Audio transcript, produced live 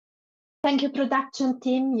Thank you, production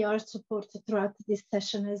team. Your support throughout this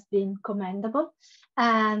session has been commendable.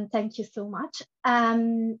 And thank you so much.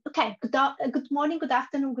 Okay, good morning, good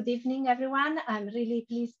afternoon, good evening, everyone. I'm really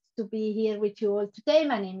pleased to be here with you all today.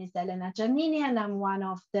 My name is Elena Giannini, and I'm one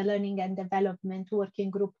of the Learning and Development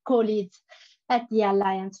Working Group co-leads at the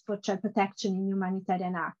Alliance for Child Protection in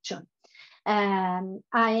Humanitarian Action. I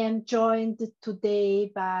am joined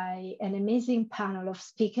today by an amazing panel of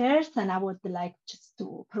speakers, and I would like just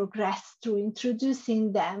to progress through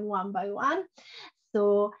introducing them one by one.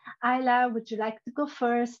 So Ayla, would you like to go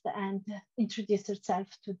first and introduce yourself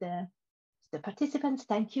to the participants?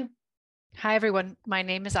 Thank you. Hi, everyone. My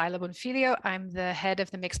name is Ayla Bonfilio. I'm the head of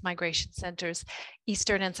the Mixed Migration Center's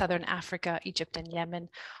Eastern and Southern Africa, Egypt and Yemen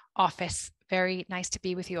office. Very nice to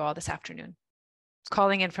be with you all this afternoon.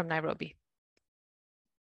 Calling in from Nairobi.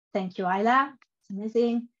 Thank you, Ayla. It's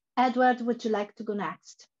amazing. Edward, would you like to go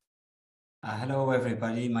next? Hello,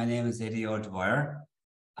 everybody. My name is Eddie Dwyer.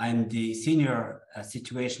 I'm the Senior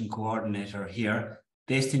Situation Coordinator here,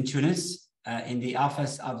 based in Tunis, in the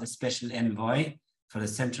Office of the Special Envoy for the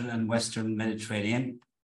Central and Western Mediterranean,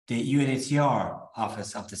 the UNHCR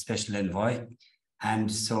Office of the Special Envoy.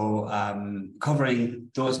 And so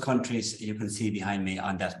covering those countries you can see behind me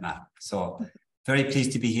on that map. So very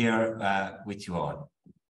pleased to be here with you all.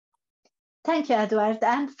 Thank you, Edward.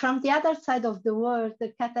 And from the other side of the world,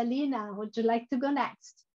 Catalina, would you like to go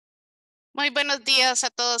next? Muy buenos días a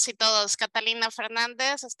todos y todas. Catalina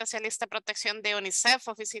Fernández, especialista en protección de UNICEF,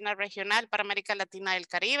 Oficina Regional para América Latina y el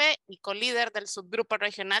Caribe y co-líder del Subgrupo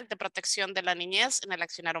Regional de Protección de la Niñez en el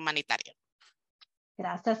Accionar Humanitario.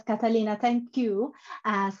 Gracias, Catalina. Thank you.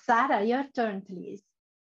 Sara, your turn, please.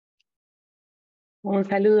 Un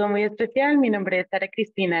saludo muy especial. Mi nombre es Sara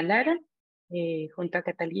Cristina Lara. Junto a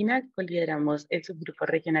Catalina, colideramos el Subgrupo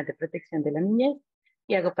Regional de Protección de la Niñez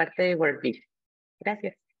y hago parte de World Vision.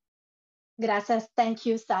 Gracias. Gracias. Thank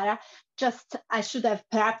you, Sara. Just, I should have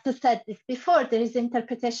perhaps said this before, there is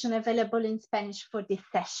interpretation available in Spanish for this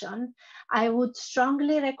session. I would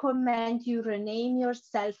strongly recommend you rename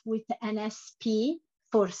yourself with an SP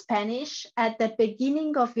for Spanish at the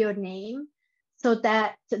beginning of your name, so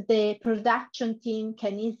that the production team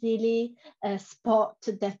can easily spot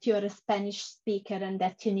that you're a Spanish speaker and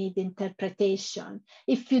that you need interpretation.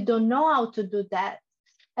 If you don't know how to do that,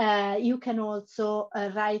 you can also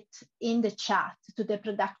write in the chat to the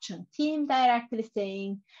production team directly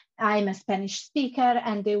saying, I'm a Spanish speaker,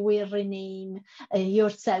 and they will rename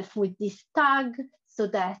yourself with this tag so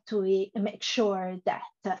that we make sure that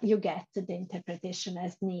you get the interpretation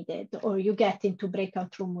as needed, or you get into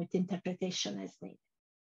breakout room with interpretation as needed.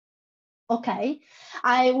 Okay,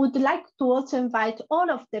 I would like to also invite all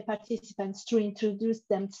of the participants to introduce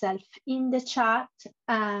themselves in the chat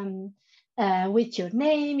with your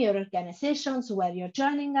name, your organizations, where you're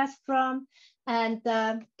joining us from, and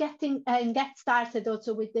get started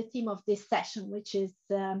also with the theme of this session, which is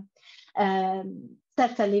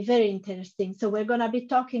certainly very interesting. So we're going to be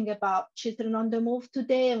talking about children on the move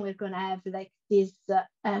today, and we're going to have like these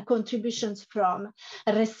contributions from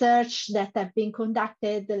research that have been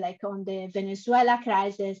conducted like on the Venezuela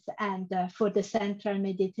crisis and for the Central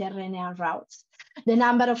Mediterranean routes. The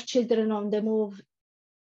number of children on the move,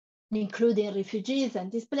 including refugees and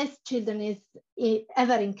displaced children, is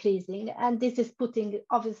ever increasing. And this is putting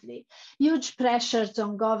obviously huge pressures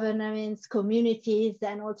on governments, communities,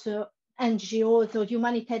 and also NGOs or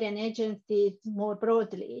humanitarian agencies more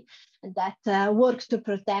broadly that work to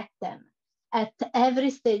protect them. At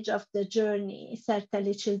every stage of the journey,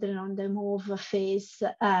 certainly children on the move face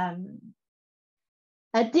a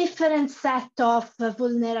different set of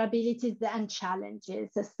vulnerabilities and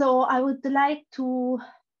challenges. So I would like to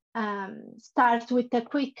start with a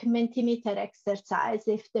quick Mentimeter exercise,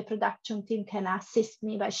 if the production team can assist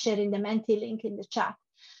me by sharing the Menti link in the chat,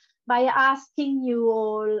 by asking you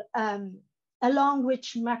all along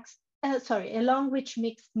which mixed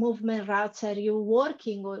movement routes are you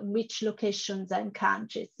working, or which locations and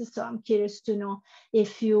countries. So I'm curious to know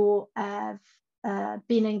if you have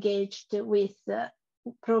been engaged with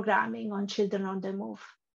programming on children on the move,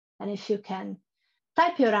 and if you can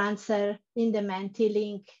type your answer in the Menti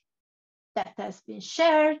link that has been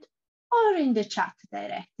shared, or in the chat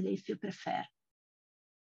directly if you prefer.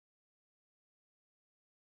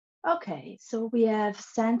 Okay, so we have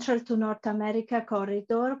Central to North America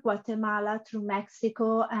corridor, Guatemala through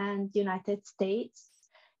Mexico and United States.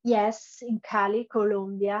 Yes, in Cali,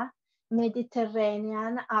 Colombia,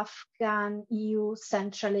 Mediterranean, Afghan, EU,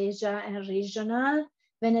 Central Asia, and regional.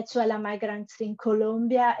 Venezuela migrants in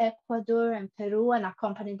Colombia, Ecuador, and Peru, and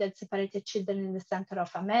accompanied and separated children in the center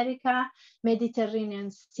of America.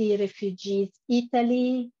 Mediterranean Sea refugees,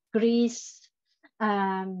 Italy, Greece,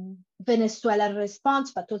 Venezuela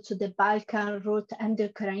response, but also the Balkan route and the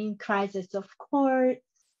Ukraine crisis, of course,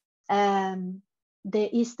 the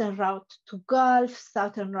eastern route to Gulf,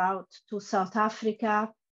 southern route to South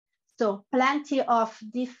Africa. So plenty of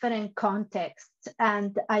different contexts.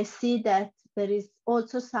 And I see that there is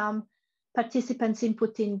also some participants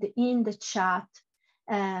inputting in the chat,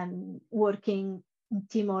 working in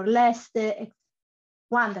Timor-Leste.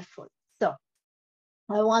 Wonderful. So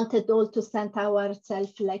I wanted all to center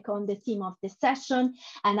ourselves like on the theme of the session.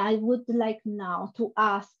 And I would like now to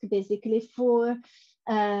ask basically for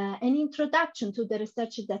an introduction to the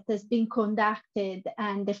research that has been conducted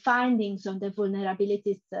and the findings on the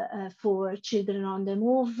vulnerabilities for children on the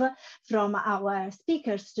move from our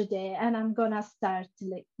speakers today. And I'm gonna start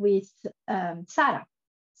with Sarah.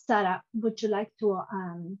 Sarah, would you like to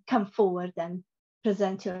come forward and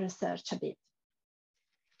present your research a bit?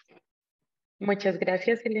 Muchas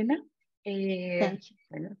gracias, Elena. Thank you.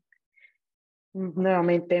 Bueno,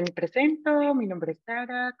 nuevamente me presento. Mi nombre es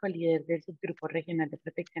Sara, colíder del Subgrupo Regional de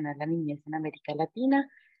Protección a la Niñez en América Latina.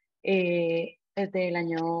 Desde el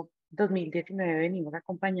año 2019 venimos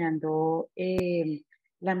acompañando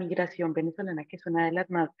la migración venezolana, que es una de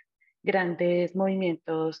las más grandes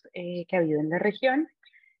movimientos que ha habido en la región.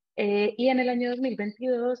 Y en el año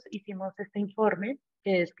 2022 hicimos este informe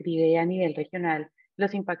que describe a nivel regional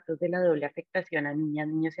los impactos de la doble afectación a niñas,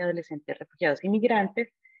 niños y adolescentes refugiados y migrantes,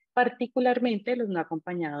 particularmente los no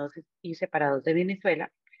acompañados y separados de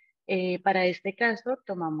Venezuela. Para este caso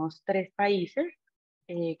tomamos 3 países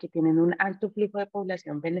que tienen un alto flujo de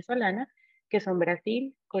población venezolana, que son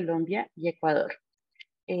Brasil, Colombia y Ecuador.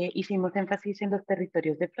 Hicimos énfasis en los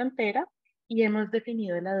territorios de frontera y hemos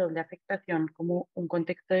definido la doble afectación como un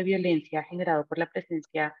contexto de violencia generado por la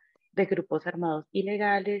presencia de grupos armados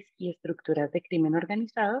ilegales y estructuras de crimen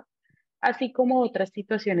organizado, así como otras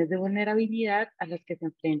situaciones de vulnerabilidad a las que se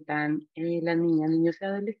enfrentan las niñas, niños y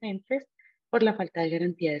adolescentes por la falta de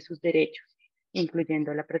garantía de sus derechos,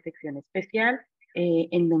 incluyendo la protección especial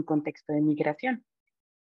en un contexto de migración.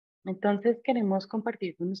 Entonces queremos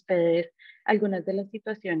compartir con ustedes algunas de las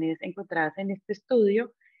situaciones encontradas en este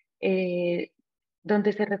estudio,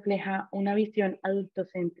 donde se refleja una visión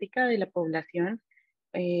adultocéntrica de la población,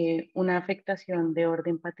 una afectación de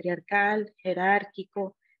orden patriarcal,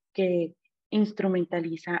 jerárquico, que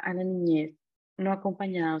instrumentaliza a la niñez no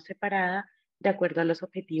acompañada o separada de acuerdo a los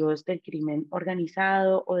objetivos del crimen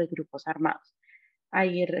organizado o de grupos armados.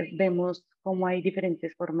 Ahí vemos cómo hay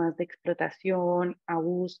diferentes formas de explotación,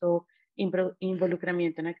 abuso,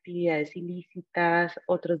 involucramiento en actividades ilícitas,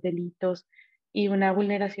 otros delitos y una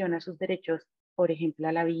vulneración a sus derechos, por ejemplo,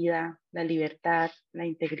 a la vida, la libertad, la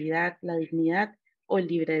integridad, la dignidad o el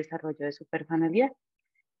libre desarrollo de su personalidad.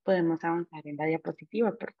 Podemos avanzar en la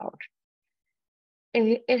diapositiva, por favor.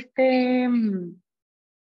 Este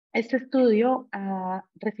estudio ha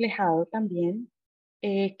reflejado también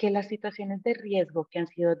que las situaciones de riesgo que han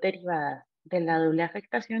sido derivadas de la doble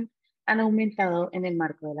afectación han aumentado en el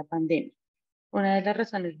marco de la pandemia. Una de las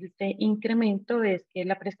razones de este incremento es que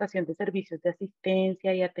la prestación de servicios de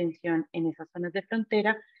asistencia y atención en esas zonas de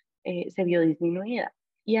frontera se vio disminuida.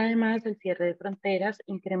 Y además el cierre de fronteras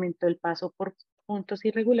incrementó el paso por puntos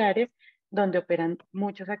irregulares donde operan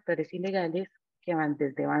muchos actores ilegales que van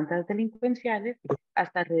desde bandas delincuenciales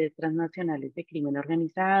hasta redes transnacionales de crimen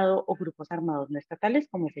organizado o grupos armados no estatales,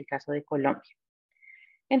 como es el caso de Colombia.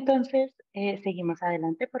 Entonces, seguimos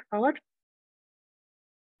adelante, por favor.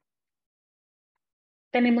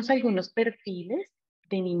 Tenemos algunos perfiles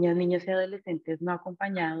de niñas, niños y adolescentes no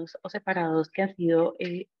acompañados o separados que han sido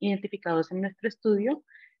identificados en nuestro estudio.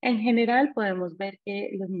 En general, podemos ver que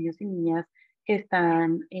los niños y niñas que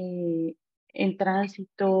están en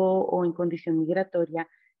tránsito o en condición migratoria,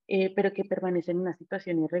 pero que permanecen en una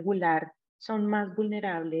situación irregular, son más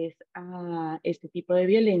vulnerables a este tipo de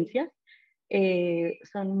violencias.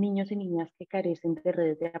 Son niños y niñas que carecen de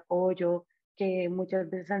redes de apoyo, que muchas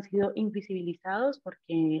veces han sido invisibilizados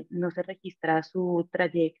porque no se registra su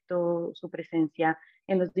trayecto, su presencia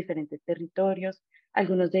en los diferentes territorios.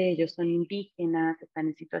 Algunos de ellos son indígenas, están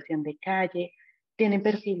en situación de calle, tienen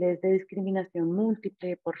perfiles de discriminación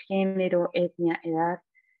múltiple por género, etnia, edad.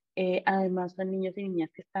 Además, son niños y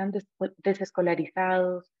niñas que están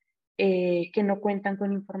desescolarizados, que no cuentan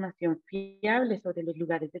con información fiable sobre los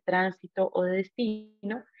lugares de tránsito o de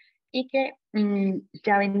destino y que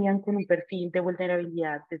ya venían con un perfil de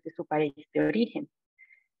vulnerabilidad desde su país de origen.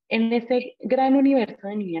 En ese gran universo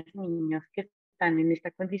de niñas y niños que están en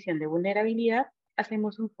esta condición de vulnerabilidad,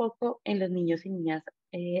 hacemos un foco en los niños y niñas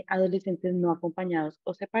adolescentes no acompañados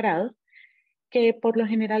o separados, que por lo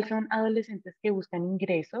general son adolescentes que buscan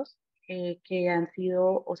ingresos que han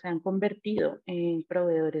sido o se han convertido en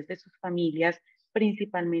proveedores de sus familias,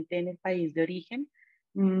 principalmente en el país de origen.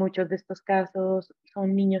 Muchos de estos casos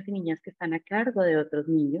son niños y niñas que están a cargo de otros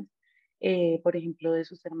niños, por ejemplo, de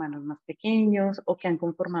sus hermanos más pequeños o que han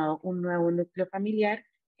conformado un nuevo núcleo familiar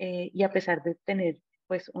y a pesar de tener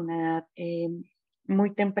pues una edad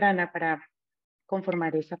muy temprana para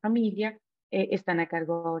conformar esa familia, están a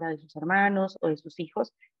cargo ahora de sus hermanos o de sus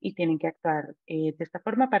hijos y tienen que actuar de esta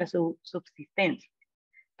forma para su subsistencia.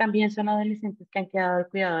 También son adolescentes que han quedado al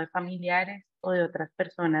cuidado de familiares o de otras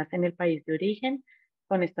personas en el país de origen.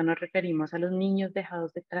 Con esto nos referimos a los niños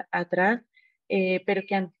dejados atrás, pero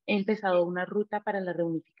que han empezado una ruta para la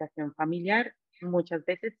reunificación familiar, muchas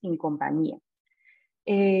veces sin compañía.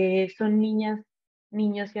 Son niñas,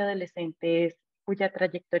 niños y adolescentes cuya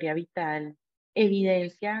trayectoria vital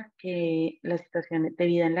evidencia que la situación de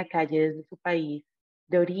vida en la calle desde su país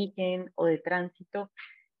de origen o de tránsito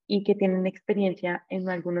y que tienen experiencia en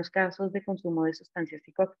algunos casos de consumo de sustancias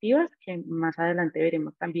psicoactivas, que más adelante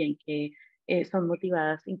veremos también que son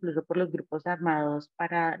motivadas incluso por los grupos armados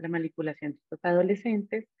para la manipulación de estos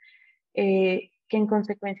adolescentes, que en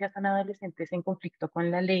consecuencia son adolescentes en conflicto con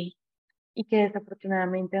la ley y que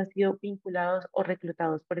desafortunadamente han sido vinculados o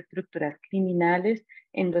reclutados por estructuras criminales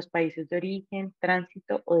en los países de origen,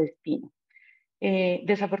 tránsito o destino.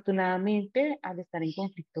 Desafortunadamente, al estar en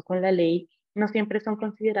conflicto con la ley, no siempre son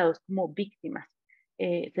considerados como víctimas.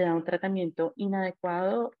 Se da un tratamiento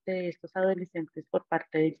inadecuado de estos adolescentes por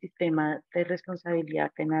parte del sistema de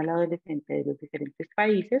responsabilidad penal adolescente de los diferentes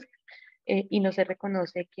países y no se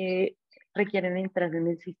reconoce que requieren entrar en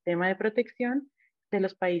el sistema de protección de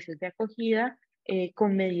los países de acogida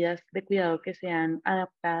con medidas de cuidado que sean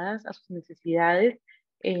adaptadas a sus necesidades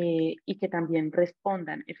y que también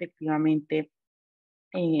respondan efectivamente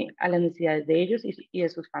a las necesidades de ellos y de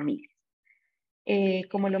sus familias.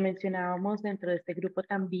 Como lo mencionábamos, dentro de este grupo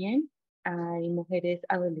también hay mujeres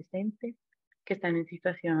adolescentes que están en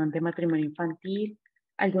situación de matrimonio infantil,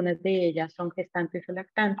 algunas de ellas son gestantes o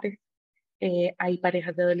lactantes, hay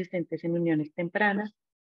parejas de adolescentes en uniones tempranas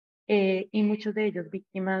y muchos de ellos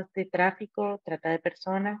víctimas de tráfico, trata de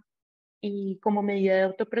personas y como medida de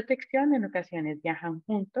autoprotección en ocasiones viajan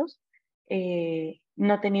juntos,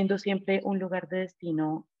 no teniendo siempre un lugar de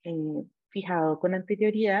destino fijado con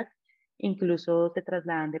anterioridad, incluso se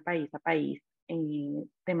trasladan de país a país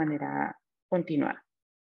de manera continuada.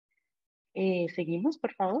 Seguimos,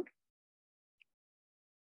 por favor.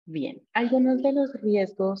 Bien, algunos de los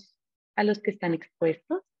riesgos a los que están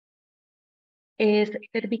expuestos es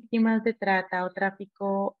ser víctimas de trata o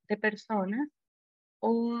tráfico de personas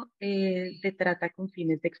o de trata con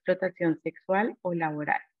fines de explotación sexual o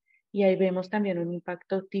laboral. Y ahí vemos también un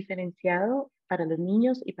impacto diferenciado para los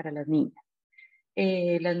niños y para las niñas.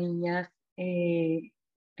 Las niñas,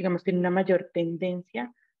 digamos, tienen una mayor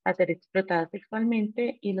tendencia a ser explotadas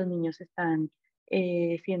sexualmente y los niños están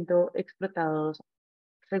siendo explotados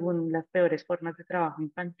según las peores formas de trabajo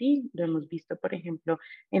infantil. Lo hemos visto, por ejemplo,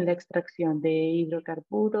 en la extracción de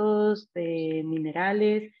hidrocarburos, de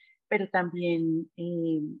minerales, pero también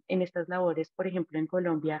en estas labores, por ejemplo, en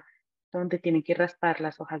Colombia, donde tienen que raspar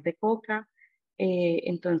las hojas de coca.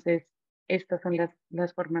 Entonces, estas son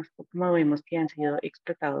las formas como vemos que han sido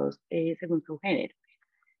explotados según su género.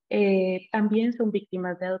 También son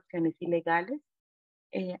víctimas de adopciones ilegales,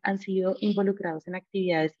 han sido involucrados en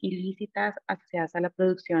actividades ilícitas asociadas a la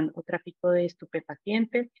producción o tráfico de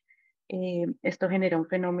estupefacientes. Esto genera un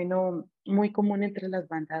fenómeno muy común entre las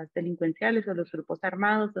bandas delincuenciales o los grupos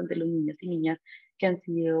armados, donde los niños y niñas que han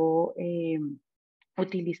sido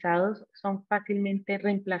utilizados son fácilmente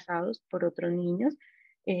reemplazados por otros niños,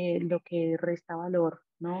 lo que resta valor,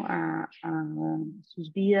 ¿no? a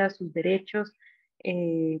sus vidas, sus derechos,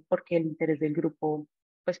 porque el interés del grupo,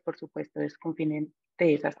 pues por supuesto, es con fines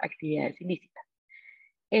de esas actividades ilícitas.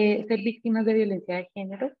 Ser víctimas de violencia de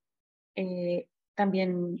género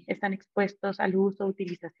también están expuestos al uso,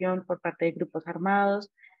 utilización por parte de grupos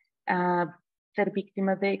armados, a ser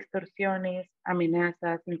víctimas de extorsiones,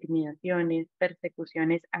 amenazas, intimidaciones,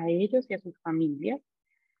 persecuciones a ellos y a sus familias.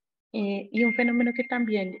 Y un fenómeno que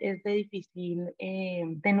también es de difícil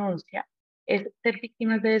denuncia es ser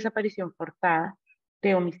víctimas de desaparición forzada,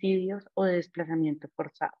 de homicidios o de desplazamiento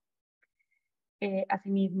forzado.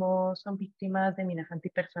 Asimismo, son víctimas de minas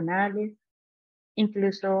antipersonales,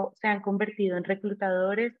 incluso se han convertido en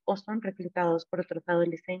reclutadores o son reclutados por otros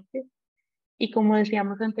adolescentes y como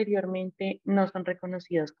decíamos anteriormente, no son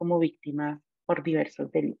reconocidos como víctimas por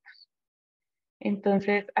diversos delitos.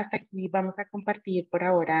 Entonces, hasta aquí vamos a compartir por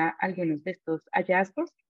ahora algunos de estos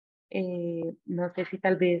hallazgos. No sé si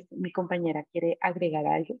tal vez mi compañera quiere agregar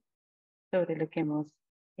algo sobre lo que hemos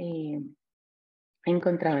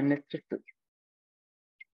encontrado en nuestro estudio.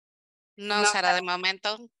 No, Sara, de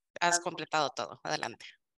momento has completado todo. Adelante.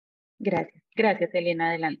 Gracias. Gracias, Elena.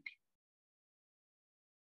 Adelante.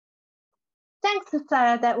 Thanks,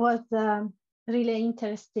 Sarah. That was really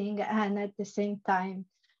interesting, and at the same time,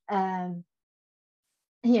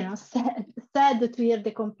 sad to hear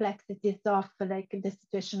the complexities of like the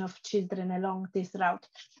situation of children along this route.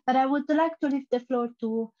 But I would like to leave the floor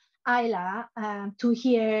to Ayla to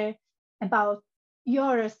hear about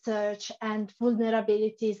your research and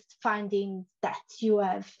vulnerabilities findings that you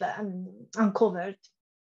have uncovered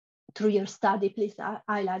through your study. Please,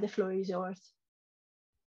 Ayla, the floor is yours.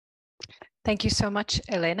 Thank you so much,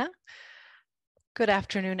 Elena. Good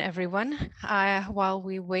afternoon, everyone. While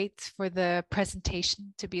we wait for the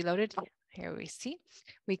presentation to be loaded, here we see,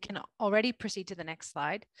 we can already proceed to the next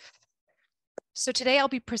slide. So today I'll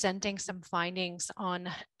be presenting some findings on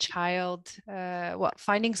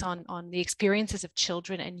findings on the experiences of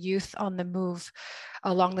children and youth on the move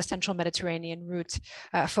along the central Mediterranean route,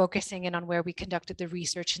 focusing in on where we conducted the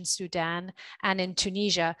research in Sudan and in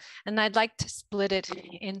Tunisia. And I'd like to split it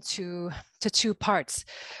into two parts,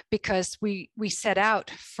 because we set out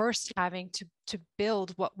first having to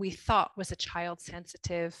build what we thought was a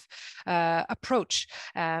child-sensitive approach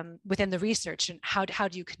within the research, and how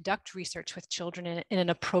do you conduct research with children in an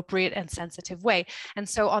appropriate and sensitive way. And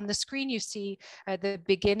so on the screen you see the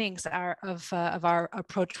beginnings of our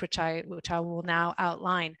approach, which I will now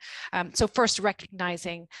outline. So first,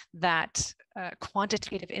 recognizing that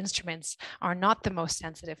quantitative instruments are not the most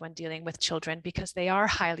sensitive when dealing with children, because they are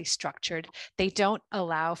highly structured. They don't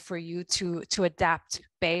allow for you to adapt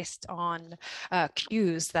based on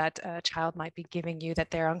cues that a child might be giving you,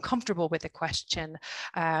 that they're uncomfortable with a question,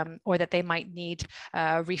 or that they might need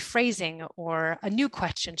rephrasing, or a new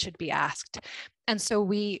question should be asked. And so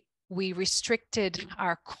we restricted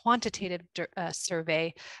our quantitative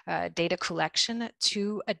survey data collection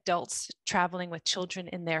to adults traveling with children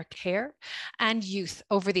in their care and youth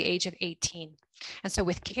over the age of 18. And so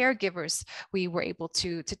with caregivers, we were able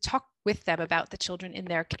to talk with them about the children in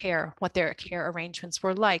their care, what their care arrangements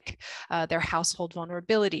were like, their household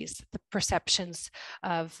vulnerabilities, the perceptions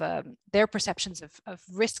of their perceptions of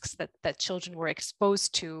risks that children were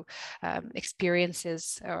exposed to,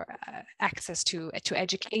 experiences or access to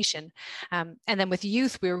education. And then with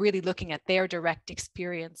youth, we were really looking at their direct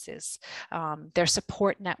experiences, their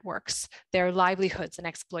support networks, their livelihoods and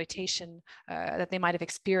exploitation that they might have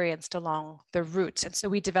experienced along the route. And so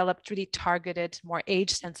we developed really targeted, more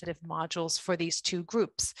age-sensitive modules for these two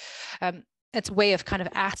groups. It's a way of kind of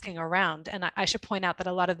asking around. And I should point out that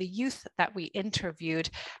a lot of the youth that we interviewed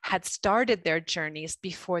had started their journeys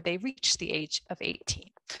before they reached the age of 18.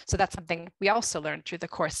 So that's something we also learned through the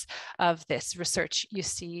course of this research. You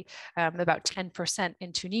see about 10%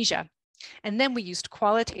 in Tunisia. And then we used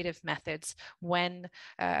qualitative methods when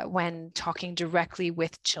talking directly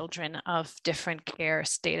with children of different care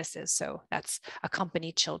statuses. So that's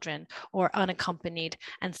accompanied children or unaccompanied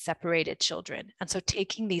and separated children. And so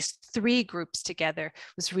taking these three groups together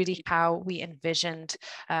was really how we envisioned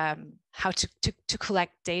how to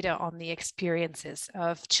collect data on the experiences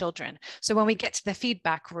of children. So when we get to the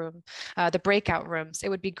feedback room, the breakout rooms, it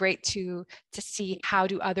would be great to see how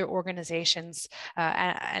do other organizations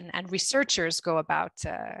and researchers go about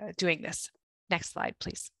doing this. Next slide,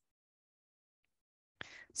 please.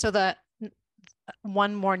 So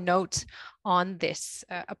one more note on this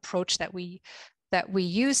approach that we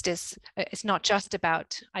used is it's not just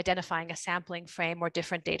about identifying a sampling frame or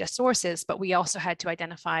different data sources, but we also had to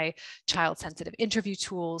identify child-sensitive interview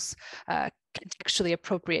tools, contextually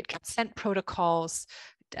appropriate consent protocols,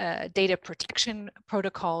 data protection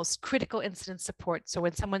protocols, critical incident support. So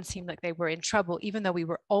when someone seemed like they were in trouble, even though we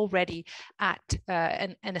were already at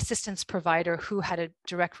an assistance provider who had a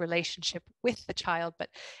direct relationship with the child, but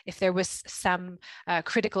if there was some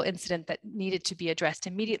critical incident that needed to be addressed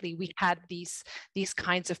immediately, we had these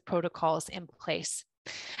kinds of protocols in place.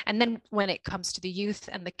 And then when it comes to the youth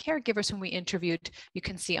and the caregivers whom we interviewed, you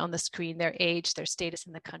can see on the screen their age, their status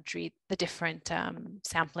in the country, the different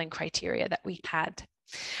sampling criteria that we had.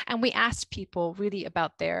 And we asked people really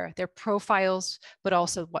about their profiles, but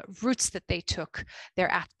also what routes that they took,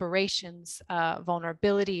 their aspirations,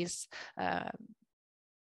 vulnerabilities,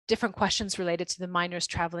 different questions related to the minors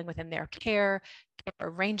traveling within their care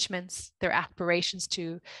arrangements, their aspirations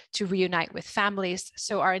to reunite with families.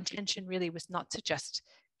 So our intention really was not to just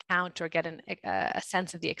count or get a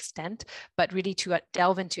sense of the extent, but really to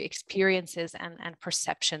delve into experiences and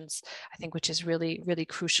perceptions, I think, which is really, really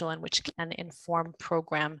crucial and which can inform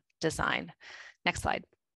program design. Next slide.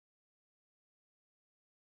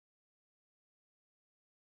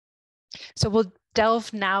 So we'll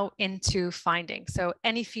delve now into findings. So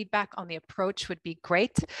any feedback on the approach would be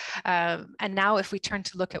great. And now if we turn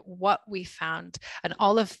to look at what we found, and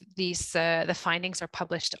all of these, the findings are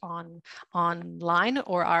published online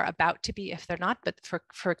or are about to be if they're not, but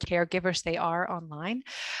for caregivers, they are online.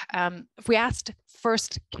 If we asked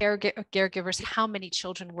first caregivers how many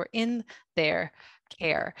children were in their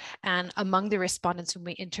care. And among the respondents whom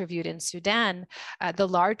we interviewed in Sudan, the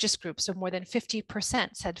largest group, so more than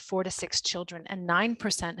 50% said 4 to 6 children, and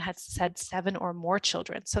 9% had said 7 or more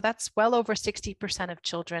children. So that's well over 60% of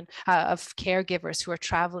children, of caregivers who are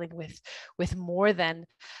traveling with more than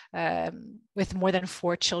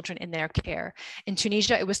 4 children in their care. In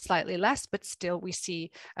Tunisia, it was slightly less, but still we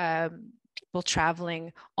see people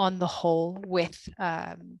traveling on the whole with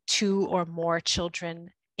 2 or more children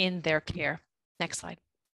in their care. Next slide.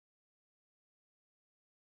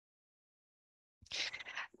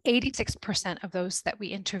 86% of those that we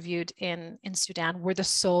interviewed in Sudan were the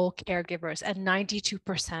sole caregivers, and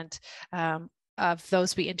 92% of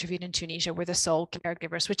those we interviewed in Tunisia were the sole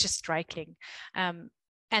caregivers, which is striking.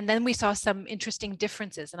 And then we saw some interesting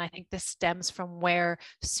differences, and I think this stems from where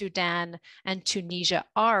Sudan and Tunisia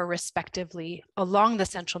are respectively along the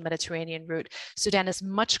central Mediterranean route. Sudan is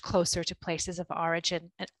much closer to places of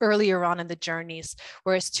origin and earlier on in the journeys,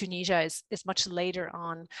 whereas Tunisia is much later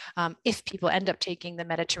on if people end up taking the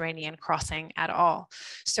Mediterranean crossing at all.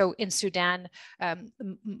 So in Sudan,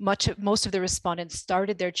 most of the respondents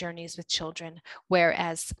started their journeys with children,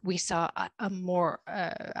 whereas we saw a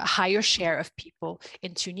higher share of people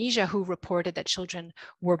in Tunisia who reported that children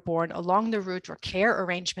were born along the route or care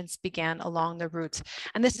arrangements began along the route.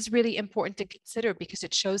 And this is really important to consider because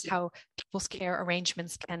it shows how people's care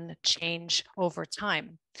arrangements can change over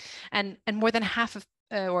time. And more than half of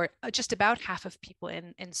or just about half of people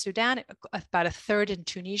in Sudan, about a third in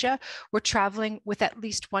Tunisia, were traveling with at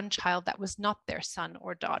least one child that was not their son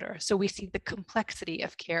or daughter. So we see the complexity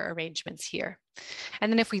of care arrangements here.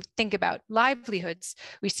 And then if we think about livelihoods,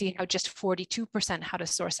 we see how just 42% had a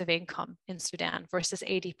source of income in Sudan versus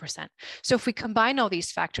 80%. So if we combine all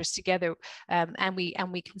these factors together and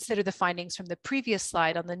we consider the findings from the previous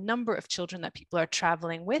slide on the number of children that people are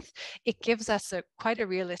traveling with, it gives us quite a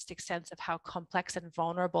realistic sense of how complex and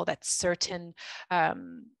vulnerable that certain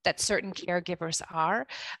caregivers are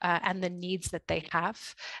and the needs that they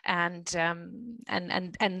have, and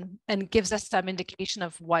gives us some indication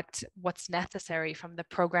of what's necessary from the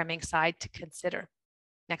programming side to consider.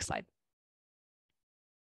 Next slide.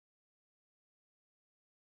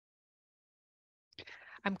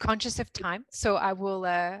 I'm conscious of time, so I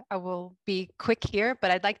will be quick here,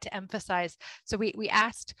 but I'd like to emphasize. So we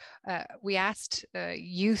asked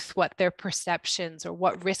youth what their perceptions or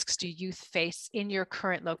what risks do youth face in your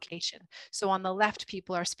current location. So on the left,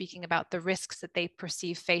 people are speaking about the risks that they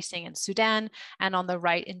perceive facing in Sudan, and on the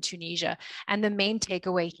right in Tunisia. And the main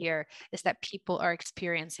takeaway here is that people are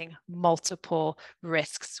experiencing multiple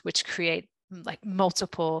risks, which create like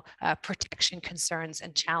multiple protection concerns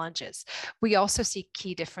and challenges. We also see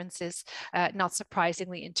key differences, not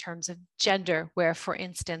surprisingly, in terms of gender, where, for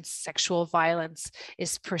instance, sexual violence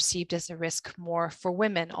is perceived as a risk more for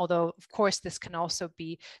women, although, of course, this can also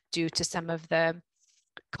be due to some of the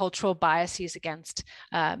cultural biases against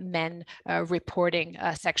men reporting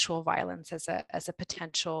sexual violence as a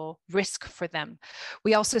potential risk for them.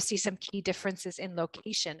 We also see some key differences in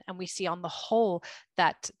location, and we see on the whole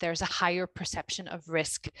that there's a higher perception of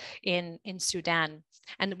risk in Sudan.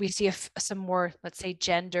 And we see some more, let's say,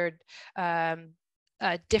 gendered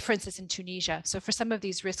differences in Tunisia. So for some of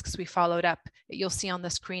these risks we followed up, you'll see on the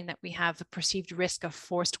screen that we have the perceived risk of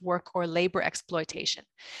forced work or labor exploitation.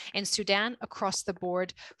 In Sudan, across the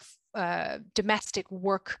board, domestic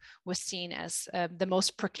work was seen as the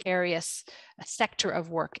most precarious sector of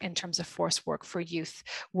work in terms of forced work for youth,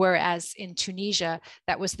 whereas in Tunisia,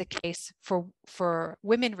 that was the case for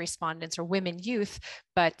women respondents or women youth,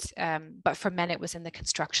 but for men, it was in the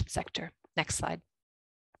construction sector. Next slide.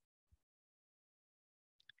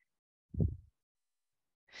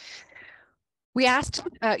 We asked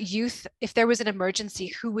youth if there was an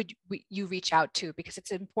emergency, who would you reach out to? Because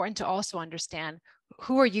it's important to also understand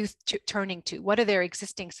who are youth turning to? What are their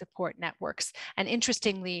existing support networks? And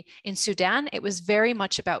interestingly, in Sudan, it was very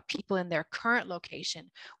much about people in their current location,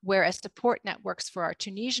 whereas support networks for our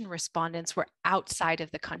Tunisian respondents were outside of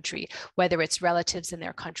the country, whether it's relatives in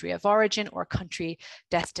their country of origin or country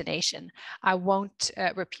destination. I won't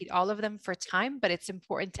repeat all of them for time, but it's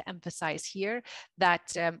important to emphasize here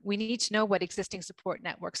that we need to know what existing support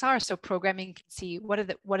networks are, so programming can see what are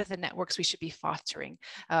the networks we should be fostering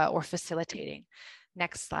or facilitating.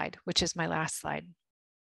 Next slide, which is my last slide.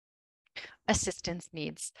 assistance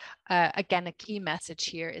needs. Again, a key message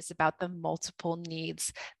here is about the multiple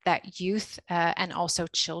needs that youth and also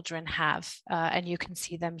children have, and you can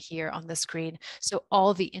see them here on the screen. So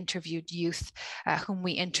all the interviewed youth whom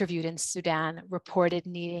we interviewed in Sudan reported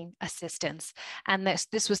needing assistance, and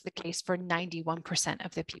this was the case for 91%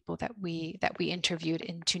 of the people that we interviewed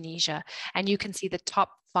in Tunisia. And you can see the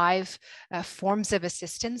top 5 forms of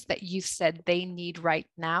assistance that youth said they need right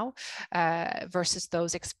now versus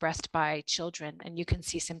those expressed by children. And you can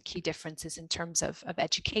see some key differences in terms of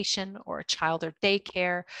education or child or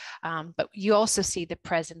daycare. But you also see the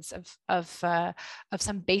presence of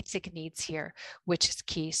some basic needs here, which is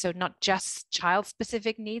key. So not just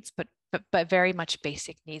child-specific needs, but very much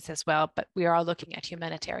basic needs as well. But we are all looking at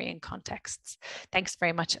humanitarian contexts. Thanks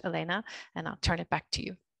very much, Elena, and I'll turn it back to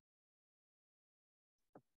you.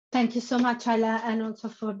 Thank you so much, Ayla, and also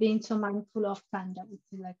for being so mindful of time. That is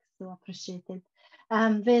like so appreciated.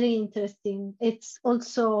 Very interesting. It's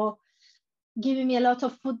also giving me a lot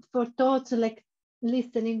of food for thought, like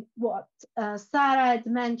listening what Sarah had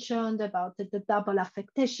mentioned about the double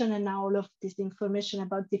affectation and now all of this information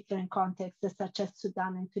about different contexts such as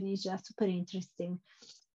Sudan and Tunisia. Super interesting.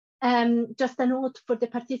 Just a note for the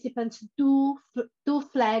participants, do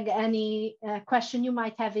flag any question you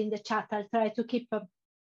might have in the chat. I'll try to keep a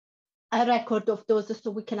record of those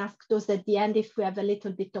so we can ask those at the end if we have a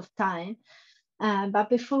little bit of time. But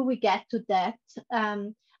before we get to that,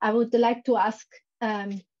 I would like to ask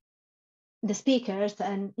the speakers,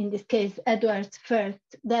 and in this case, Edward first,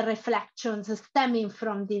 their reflections stemming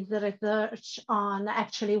from this research on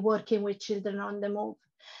actually working with children on the move.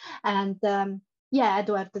 And yeah,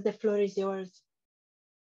 Edward, the floor is yours.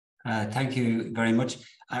 Thank you very much.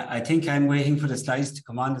 I think I'm waiting for the slides to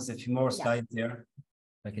come on. There's a few more slides there.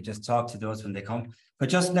 I could just talk to those when they come. But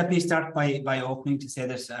just let me start by opening to say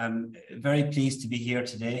that I'm very pleased to be here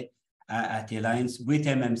today at the Alliance with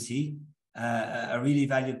MMC, a really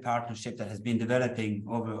valued partnership that has been developing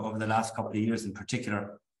over the last couple of years in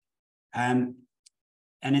particular. And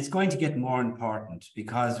it's going to get more important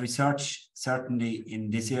because research, certainly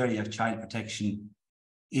in this area of child protection,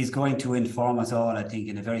 is going to inform us all, I think,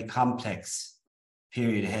 in a very complex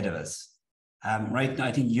period ahead of us. Right now,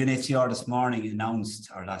 I think UNHCR this morning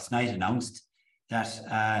announced, or last night announced, that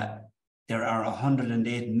there are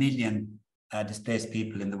 108 million displaced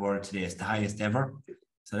people in the world today. It's the highest ever.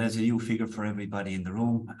 So there's a new figure for everybody in the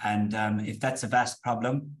room. And if that's a vast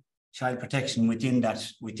problem, child protection within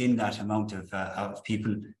that amount of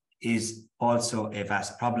people is also a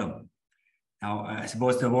vast problem. Now, I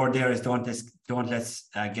suppose the word there is don't let's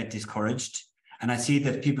get discouraged. And I see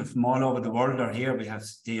that people from all over the world are here. We have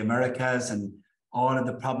the Americas and all of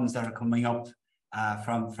the problems that are coming up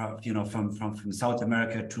from South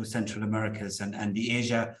America through Central Americas and the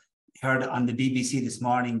Asia. Heard on the BBC this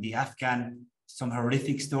morning, some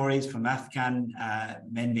horrific stories from Afghan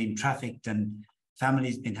men being trafficked and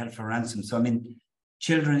families being held for ransom. So I mean,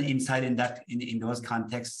 children in those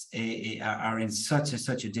contexts are in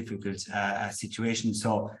such a difficult situation.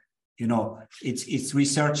 So its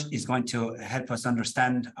research is going to help us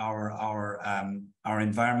understand our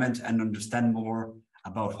environment and understand more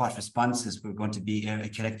about what responses we're going to be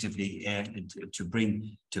collectively to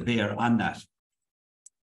bring to bear on that.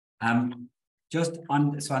 So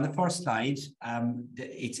on the first slide,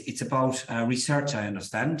 it's about research, I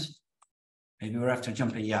understand. Maybe we're after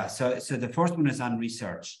jumping, yeah. So the first one is on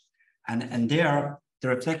research. And there, the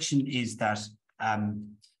reflection is that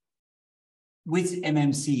with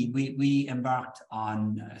MMC, we embarked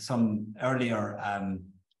on some earlier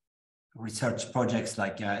research projects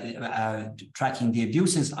like tracking the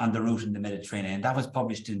abuses on the route in the Mediterranean. And that was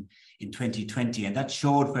published in 2020, and that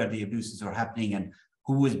showed where the abuses were happening and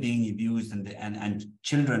who was being abused, and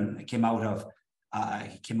children came out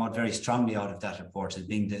very strongly out of that report as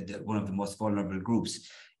being one of the most vulnerable groups.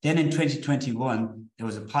 Then in 2021, there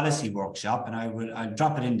was a policy workshop, and I'll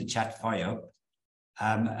drop it in the chat for you.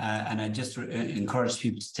 And I just encourage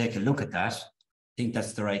people to take a look at that. I think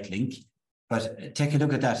that's the right link. But take a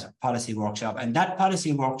look at that policy workshop. And that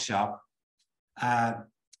policy workshop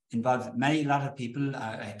involved a lot of people,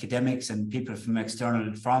 academics and people from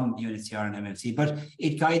UNHCR and MMC, but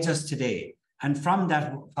it guides us today. And from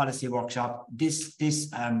that policy workshop,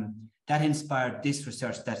 that inspired this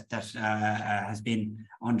research that has been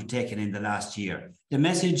undertaken in the last year. The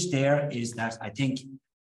message there is that I think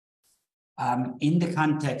in the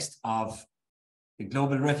context of the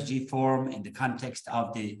Global Refugee Forum, in the context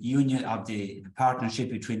of the union of the partnership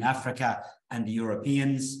between Africa and the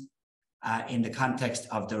Europeans, in the context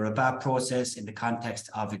of the Rabat process, in the context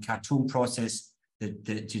of the Khartoum process,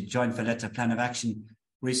 the Joint Valletta Plan of Action,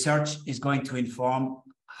 research is going to inform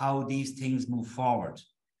how these things move forward.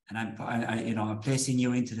 And I'm placing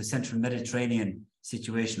you into the Central Mediterranean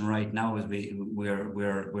situation right now as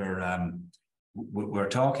we're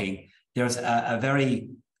talking. There's a very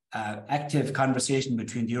active conversation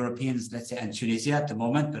between the Europeans, let's say, and Tunisia at the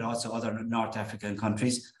moment, but also other North African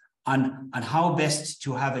countries on how best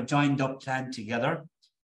to have a joined up plan together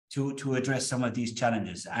to address some of these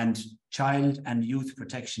challenges. And child and youth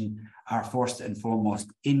protection are first and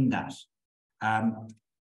foremost in that.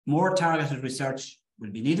 More targeted research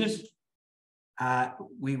will be needed.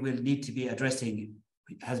 We will need to be addressing,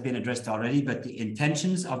 it has been addressed already, but the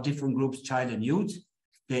intentions of different groups, child and youth,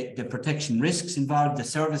 the protection risks involved, the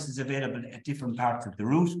services available at different parts of the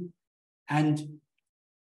route. And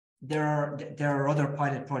there are other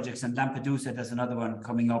pilot projects, and Lampedusa, there's another one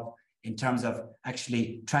coming up in terms of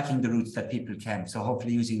actually tracking the routes that people can. So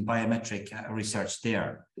hopefully using biometric research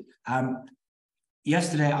there.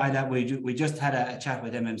 Yesterday, we just had a chat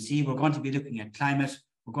with MMC. We're going to be looking at climate.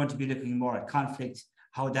 We're going to be looking more at conflict,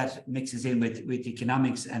 how that mixes in with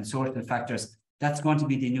economics and social factors. That's going to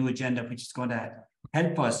be the new agenda, which is going to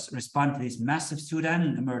help us respond to this massive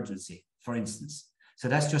Sudan emergency, for instance. So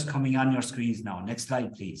that's just coming on your screens now. Next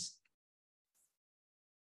slide, please.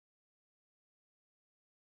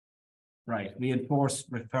 Right, reinforce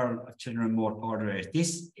referral of children in remote border areas.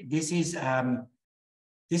 This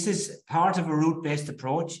is part of a route-based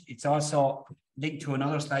approach. It's also linked to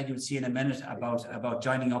another slide you'll see in a minute about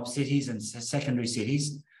joining up cities and secondary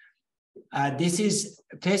cities. This is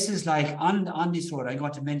places like on this road. I'm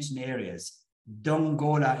going to mention areas: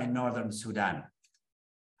 Dongola in northern Sudan,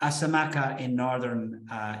 Asamaka in northern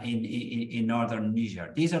in northern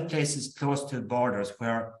Niger. These are places close to borders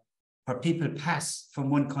where people pass from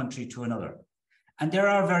one country to another, and there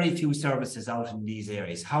are very few services out in these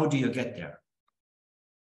areas. How do you get there?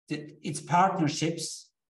 It's partnerships.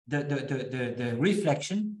 The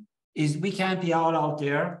reflection is we can't be all out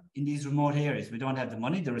there in these remote areas. We don't have the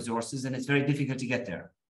money, the resources, and it's very difficult to get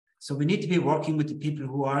there. So we need to be working with the people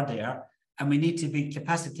who are there, and we need to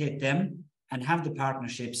capacitate them and have the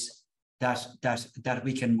partnerships that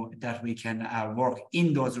we can work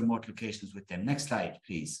in those remote locations with them. Next slide,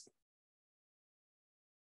 please.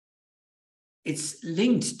 It's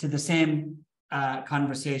linked to the same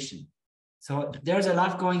conversation. So there's a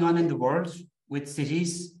lot going on in the world with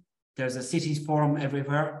cities. There's a cities forum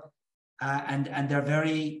everywhere, and they're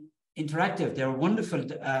very interactive. They're wonderful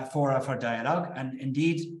for dialogue, and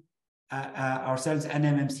indeed ourselves and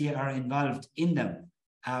MMC are involved in them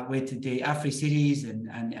with the Afri-Cities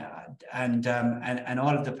and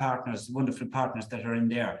all of the partners, wonderful partners that are in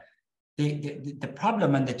there. The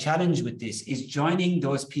problem and the challenge with this is joining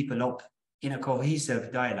those people up in a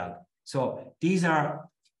cohesive dialogue. So these are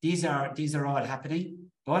all happening,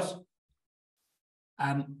 but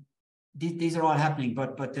these are all happening,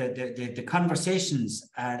 but the conversations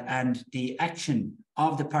and the action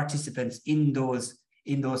of the participants in those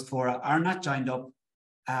fora are not joined up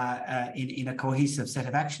in a cohesive set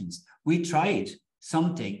of actions. We tried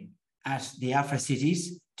something at the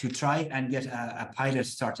Afri-Cities to try and get a pilot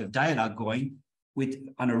sort of dialogue going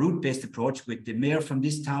on a route-based approach with the mayor from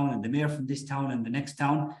this town and the mayor from this town and the next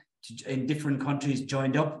town in different countries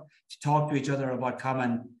joined up to talk to each other about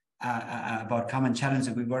common challenges.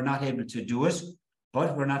 We were not able to do it,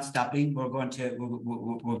 but we're not stopping. We're going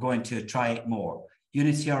to try more.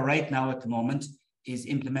 UNHCR right now at the moment is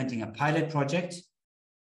implementing a pilot project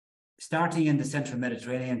starting in the Central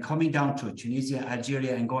Mediterranean, coming down to Tunisia,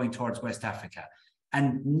 Algeria, and going towards West Africa.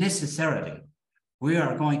 And necessarily, we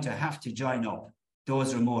are going to have to join up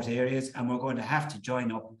those remote areas, and we're going to have to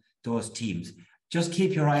join up those teams. Just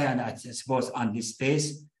keep your eye on, I suppose, on this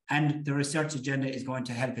space, and the research agenda is going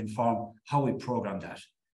to help inform how we program that.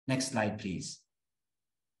 Next slide, please.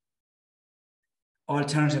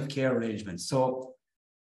 Alternative care arrangements. So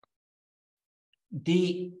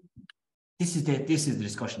this is the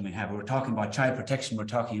discussion we have. We're talking about child protection. We're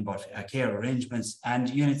talking about care arrangements, and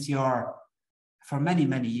UNHCR for many,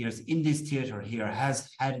 many years in this theatre here has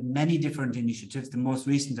had many different initiatives, the most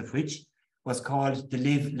recent of which was called the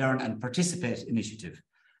Live, Learn and Participate initiative.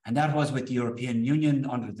 And that was with the European Union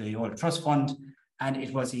under the Oil Trust Fund. And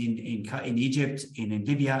it was in Egypt, in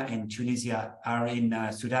Libya, in Tunisia, or in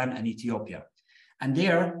Sudan and Ethiopia. And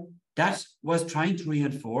there, that was trying to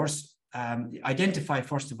reinforce, identify,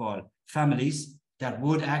 first of all, families that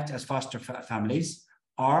would act as foster families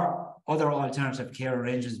or other alternative care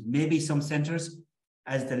arrangements, maybe some centres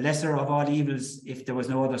as the lesser of all evils if there was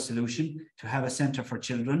no other solution, to have a centre for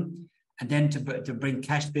children, and then to bring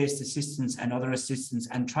cash-based assistance and other assistance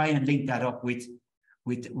and try and link that up with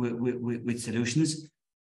solutions.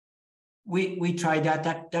 we tried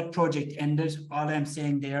that project ended. All I'm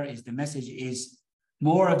saying there is the message is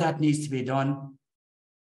more of that needs to be done,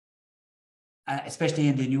 especially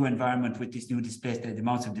in the new environment with this new displacement, the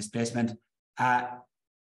amounts of displacement.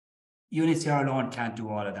 UNHCR alone can't do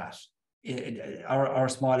all of that. Our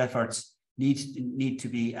small efforts need to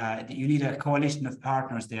be, you need a coalition of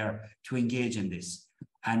partners there to engage in this.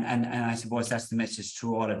 And I suppose that's the message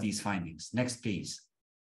through all of these findings. Next, please.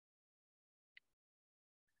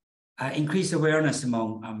 Increase awareness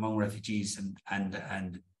among refugees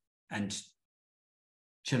and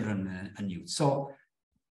children and youth. So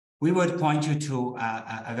we would point you to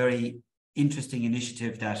a very interesting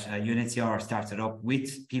initiative that UNHCR started up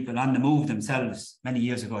with people on the move themselves many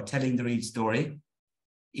years ago, telling the real story.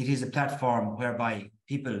 It is a platform whereby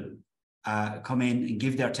people come in and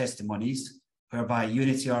give their testimonies, whereby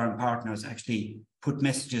UNHCR and partners actually put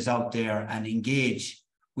messages out there and engage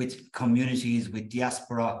with communities, with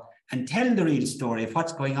diaspora, and tell the real story of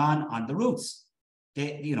what's going on the routes.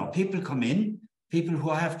 People come in, people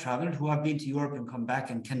who have traveled, who have been to Europe and come back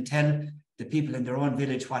and can tell the people in their own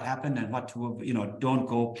village what happened and what to, don't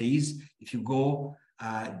go, please. If you go,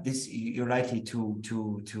 you're likely to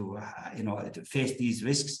face these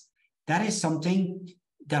risks. That is something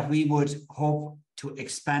that we would hope to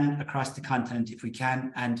expand across the continent if we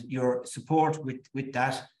can, and your support with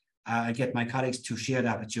that, I get my colleagues to share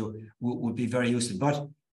that with you, would be very useful. But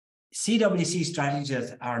CWC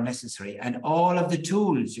strategies are necessary, and all of the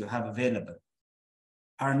tools you have available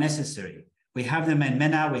are necessary. We have them in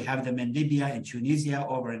MENA, we have them in Libya, in Tunisia,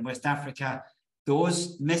 over in West Africa.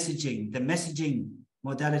 Those the messaging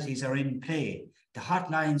modalities are in play. The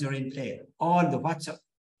hotlines are in play. All the WhatsApp,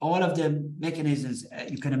 all of the mechanisms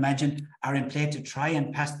you can imagine are in play to try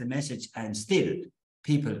and pass the message, and still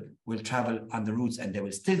people will travel on the routes and they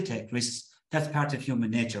will still take risks. That's part of human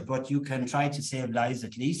nature, but you can try to save lives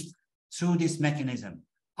at least through this mechanism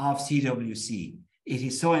of CWC. It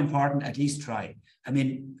is so important, at least try. I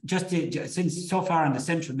mean, since so far in the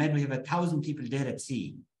Central Med, we have 1,000 people dead at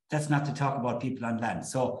sea. That's not to talk about people on land.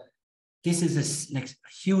 So this is a next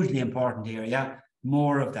hugely important area.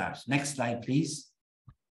 More of that. Next slide, please.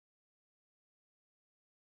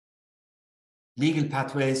 Legal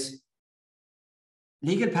pathways.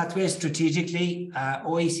 Legal pathways strategically,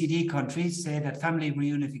 OECD countries say that family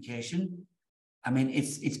reunification, I mean,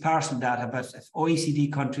 it's partial data, but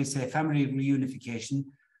OECD countries say family reunification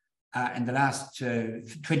in the last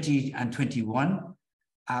 20 and 21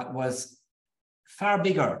 was far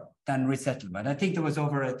bigger than resettlement. I think there was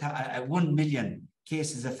over 1 million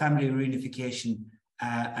cases of family reunification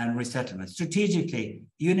and resettlement. Strategically,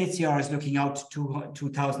 UNHCR is looking out to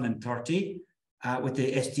 2030 with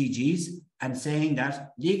the SDGs and saying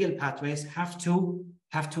that legal pathways have to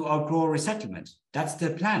outgrow resettlement. That's the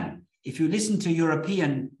plan. If you listen to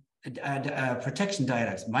European protection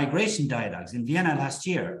dialogues, migration dialogues in Vienna last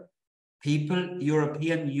year,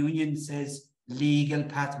 European Union says legal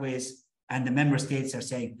pathways, and the member states are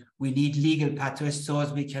saying we need legal pathways so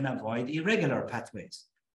as we can avoid irregular pathways,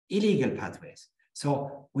 illegal pathways.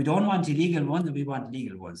 So we don't want illegal ones, we want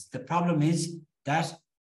legal ones. The problem is that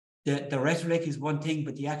the rhetoric is one thing,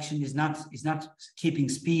 but the action is not keeping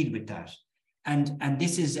speed with that. And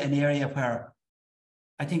this is an area where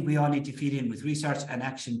I think we all need to feed in with research and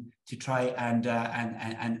action to try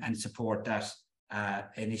and support that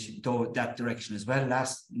initiative, that direction as well.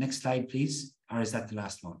 Next slide, please. Or is that the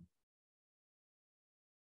last one?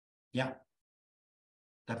 Yeah,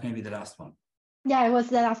 that may be the last one. Yeah, it was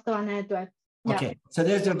the last one, Edward. Yeah. Okay, so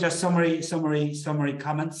there's just summary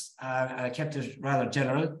comments. I kept it rather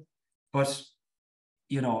general, but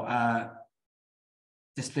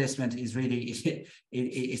displacement is really,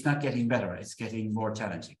 it's not getting better, it's getting more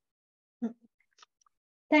challenging.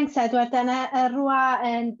 Thanks, Edward. And Rua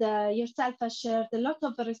and yourself have shared a lot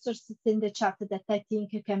of resources in the chat that I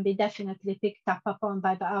think can be definitely picked up upon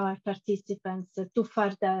by our participants to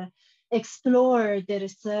further explore the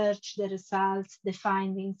research, the results, the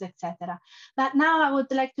findings, etc. But now I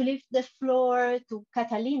would like to leave the floor to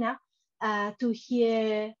Catalina to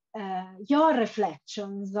hear your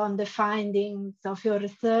reflections on the findings of your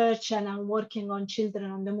research and on working on children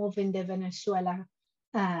on the move in the Venezuela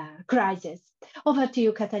crisis. Over to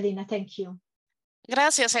you, Catalina. Thank you.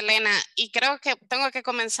 Gracias, Elena. Y creo que tengo que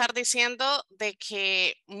comenzar diciendo de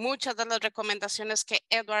que muchas de las recomendaciones que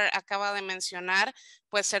Edward acaba de mencionar,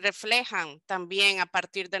 pues se reflejan también a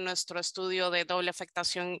partir de nuestro estudio de doble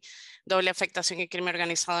afectación y crimen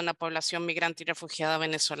organizado en la población migrante y refugiada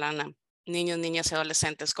venezolana. niños, niñas y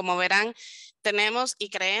adolescentes. Como verán, tenemos y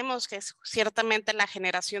creemos que es ciertamente la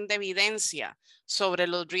generación de evidencia sobre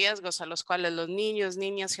los riesgos a los cuales los niños,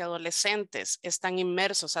 niñas y adolescentes están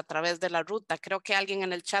inmersos a través de la ruta. Creo que alguien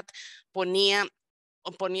en el chat ponía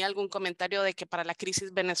algún comentario de que para la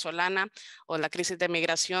crisis venezolana o la crisis de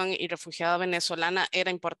migración y refugiada venezolana era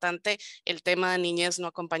importante el tema de niñez no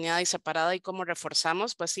acompañada y separada y cómo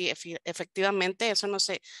reforzamos. Pues sí, efectivamente eso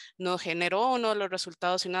nos generó uno de los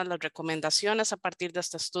resultados y una de las recomendaciones a partir de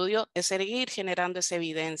este estudio es seguir generando esa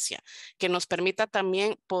evidencia que nos permita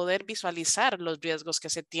también poder visualizar los riesgos que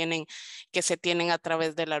se tienen a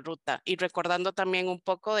través de la ruta y recordando también un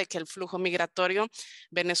poco de que el flujo migratorio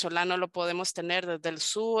venezolano lo podemos tener desde el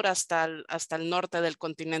sur hasta el norte del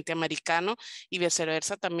continente americano y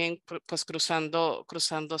viceversa también pues cruzando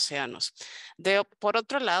océanos. Por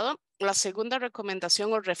otro lado, la segunda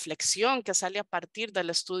recomendación o reflexión que sale a partir del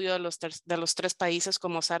estudio de los 3 países,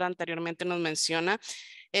 como Sara anteriormente nos menciona,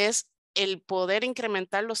 es el poder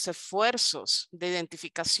incrementar los esfuerzos de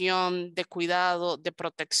identificación, de cuidado, de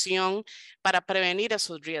protección para prevenir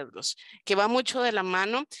esos riesgos, que va mucho de la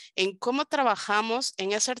mano en cómo trabajamos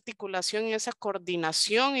en esa articulación, en esa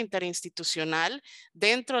coordinación interinstitucional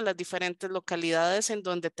dentro de las diferentes localidades en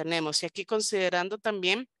donde tenemos. Y aquí considerando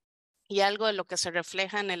también y algo de lo que se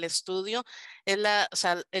refleja en el estudio es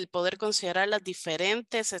el poder considerar las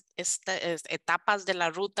diferentes etapas de la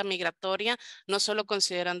ruta migratoria, no solo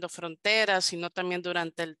considerando fronteras, sino también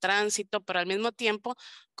durante el tránsito, pero al mismo tiempo,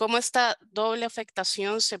 cómo esta doble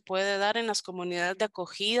afectación se puede dar en las comunidades de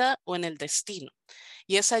acogida o en el destino.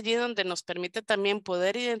 Y es allí donde nos permite también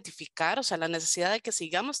poder identificar, o sea, la necesidad de que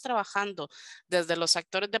sigamos trabajando desde los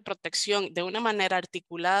actores de protección de una manera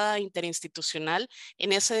articulada, interinstitucional,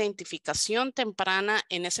 en esa identificación temprana,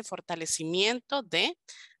 en ese fortalecimiento de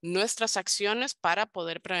nuestras acciones para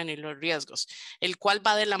poder prevenir los riesgos, el cual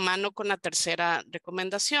va de la mano con la tercera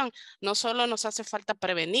recomendación. No solo nos hace falta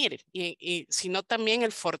prevenir, sino también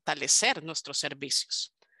el fortalecer nuestros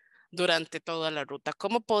servicios durante toda la ruta.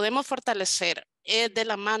 ¿Cómo podemos fortalecer de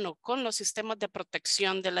la mano con los sistemas de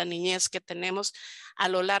protección de la niñez que tenemos a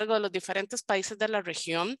lo largo de los diferentes países de la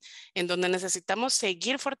región, en donde necesitamos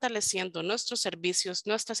seguir fortaleciendo nuestros servicios,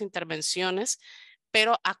 nuestras intervenciones,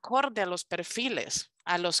 pero acorde a los perfiles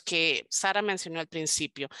a los que Sara mencionó al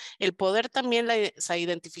principio? El poder también se ha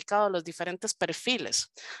identificado los diferentes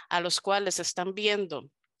perfiles a los cuales están viendo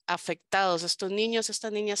afectados estos niños,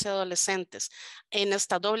 estas niñas y adolescentes. En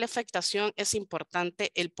esta doble afectación es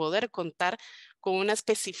importante el poder contar con una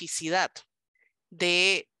especificidad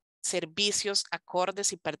de servicios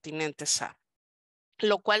acordes y pertinentes a,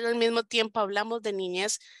 lo cual al mismo tiempo hablamos de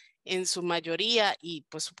niñez en su mayoría y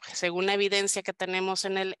pues según la evidencia que tenemos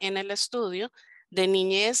en el estudio, de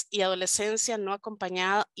niñez y adolescencia no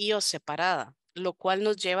acompañada y o separada, lo cual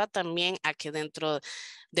nos lleva también a que dentro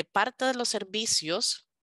de parte de los servicios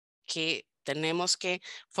que tenemos que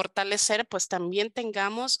fortalecer, pues también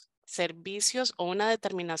tengamos servicios o una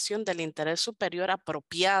determinación del interés superior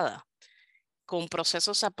apropiada, con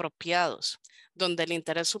procesos apropiados, donde el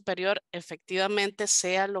interés superior efectivamente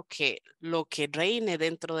sea lo que reine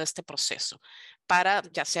dentro de este proceso,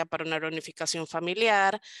 ya sea para una reunificación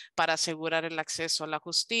familiar, para asegurar el acceso a la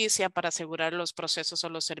justicia, para asegurar los procesos o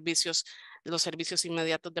los servicios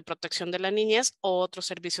inmediatos de protección de la niñez o otros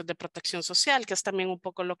servicios de protección social, que es también un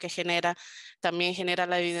poco lo que genera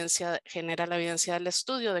la evidencia del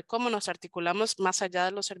estudio de cómo nos articulamos más allá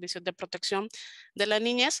de los servicios de protección de la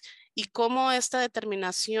niñez y cómo esta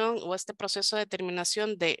determinación o este proceso de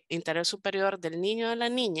determinación de interés superior del niño o de la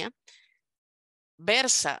niña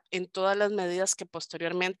versa en todas las medidas que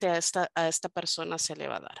posteriormente a esta persona se le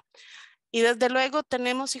va a dar. Y desde luego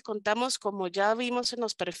tenemos y contamos, como ya vimos en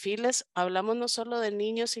los perfiles, hablamos no solo de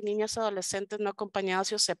niños y niñas adolescentes no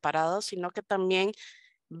acompañados o separados, sino que también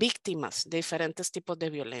víctimas de diferentes tipos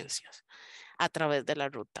de violencias a través de la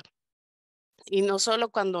ruta. Y no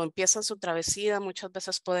solo cuando empiezan su travesía, muchas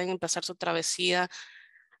veces pueden empezar su travesía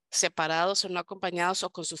separados o no acompañados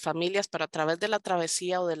o con sus familias, pero a través de la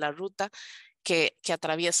travesía o de la ruta que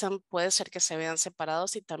atraviesan, puede ser que se vean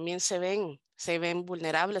separados y también se ven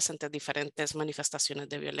vulnerables ante diferentes manifestaciones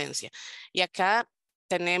de violencia. Y acá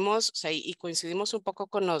tenemos, o sea, y coincidimos un poco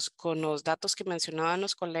con los datos que mencionaban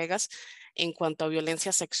los colegas en cuanto a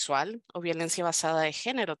violencia sexual o violencia basada de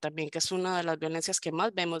género también, que es una de las violencias que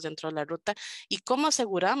más vemos dentro de la ruta. ¿Y cómo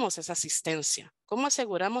aseguramos esa asistencia? ¿Cómo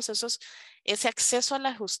aseguramos ese acceso a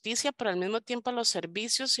la justicia, pero al mismo tiempo a los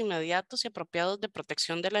servicios inmediatos y apropiados de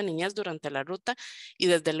protección de la niñez durante la ruta y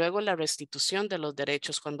desde luego la restitución de los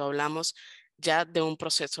derechos cuando hablamos ya de un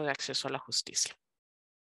proceso de acceso a la justicia?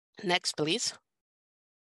 Next, please.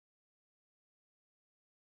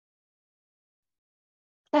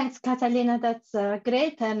 Thanks, Catalina. That's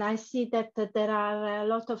great. And I see that there are a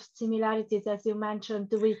lot of similarities, as you mentioned,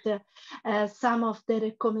 with some of the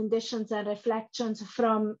recommendations and reflections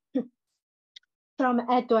from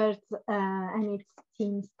Edwards and its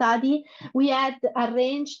team study. We had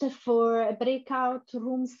arranged for a breakout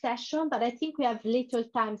room session, but I think we have little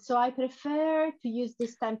time. So I prefer to use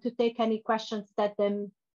this time to take any questions that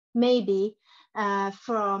may be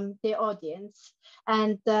from the audience.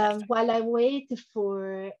 And while I wait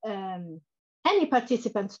for any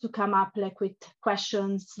participants to come up like with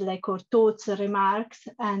questions like or thoughts, remarks,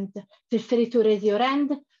 and feel free to raise your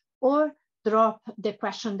hand or drop the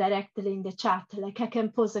question directly in the chat. Like I can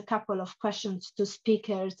pose a couple of questions to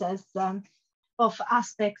speakers as of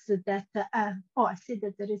aspects that, oh, I see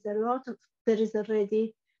that there is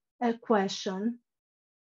already a question.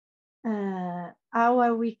 How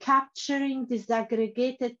are we capturing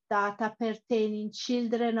disaggregated data pertaining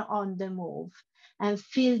children on the move and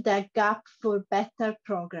fill that gap for better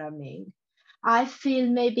programming? I feel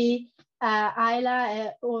maybe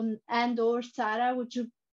Ayla and or Sarah, would you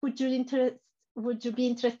be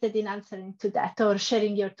interested in answering to that or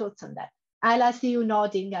sharing your thoughts on that? Ayla, see you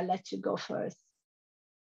nodding. I'll let you go first.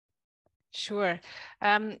 Sure.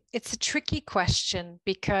 It's a tricky question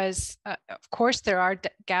because, of course, there are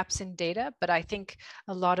gaps in data, but I think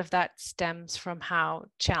a lot of that stems from how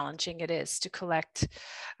challenging it is to collect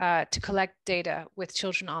data with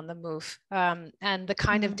children on the move. And the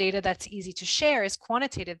kind of data that's easy to share is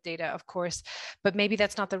quantitative data, of course, but maybe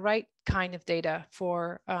that's not the right kind of data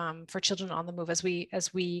for children on the move, as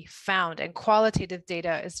we found. And qualitative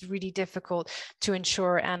data is really difficult to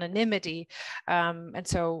ensure anonymity, and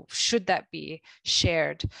so should that be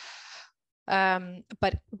shared?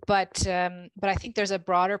 But I think there's a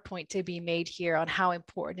broader point to be made here on how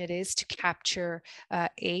important it is to capture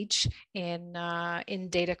age in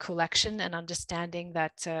data collection and understanding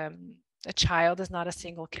that a child is not a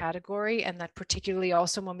single category, and that particularly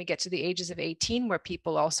also when we get to the ages of 18, where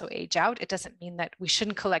people also age out, it doesn't mean that we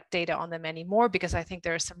shouldn't collect data on them anymore, because I think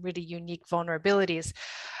there are some really unique vulnerabilities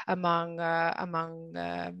among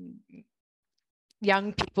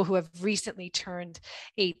young people who have recently turned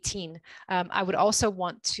 18. I would also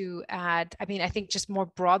want to add, I mean, I think just more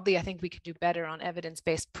broadly, I think we could do better on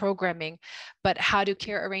evidence-based programming, but how do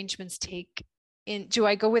care arrangements take in? Do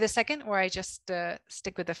I go with the second, or I just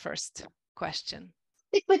stick with the first question?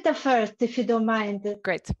 Stick with the first, if you don't mind.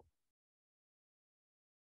 Great.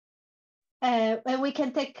 And we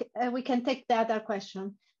can take the other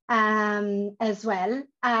question as well.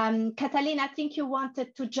 Catalina, I think you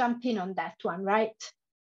wanted to jump in on that one, right?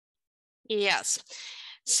 Yes.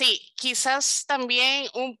 Sí, quizás también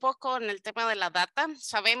un poco en el tema de la data.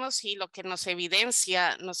 Sabemos y lo que nos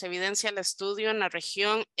evidencia el estudio en la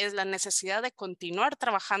región es la necesidad de continuar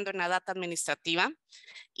trabajando en la data administrativa.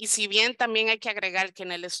 Y si bien también hay que agregar que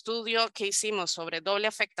en el estudio que hicimos sobre doble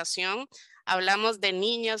afectación, hablamos de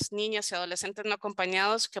niños, niñas y adolescentes no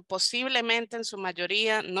acompañados que posiblemente en su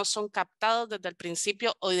mayoría no son captados desde el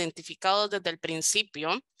principio o identificados desde el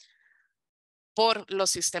principio por los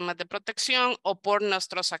sistemas de protección o por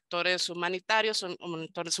nuestros actores humanitarios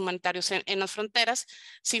en las fronteras,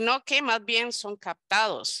 sino que más bien son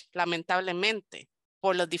captados, lamentablemente,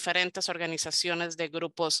 por las diferentes organizaciones de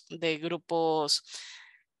grupos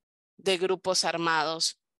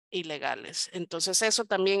armados ilegales. Entonces eso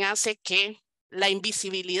también hace que la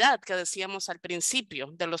invisibilidad que decíamos al principio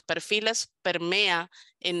de los perfiles permea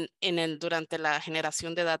durante la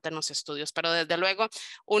generación de data en los estudios. Pero desde luego,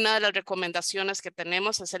 una de las recomendaciones que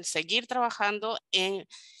tenemos es el seguir trabajando en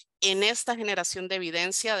esta generación de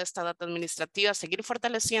evidencia, de esta data administrativa, seguir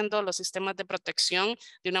fortaleciendo los sistemas de protección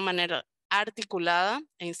de una manera articulada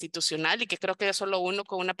e institucional, y que creo que eso lo uno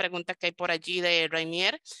con una pregunta que hay por allí de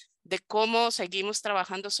Rainier, de cómo seguimos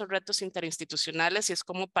trabajando esos retos interinstitucionales, y es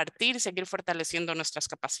cómo partir y seguir fortaleciendo nuestras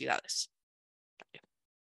capacidades.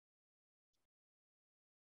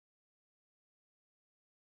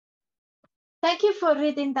 Thank you for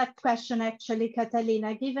reading that question, actually,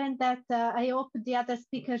 Catalina. Given that I hope the other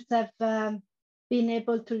speakers have been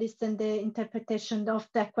able to listen the interpretation of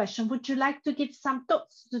that question, would you like to give some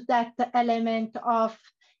thoughts to that element of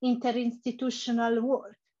interinstitutional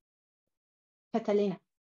work? Catalina.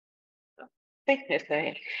 Sí, está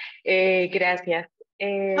bien. Gracias.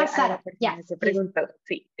 A la persona que preguntó,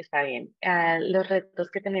 sí, está bien. Los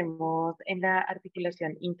retos que tenemos en la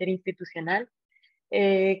articulación interinstitucional,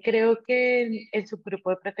 creo que el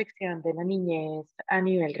subgrupo de protección de la niñez a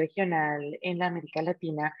nivel regional en la América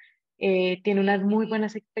Latina tiene unas muy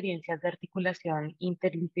buenas experiencias de articulación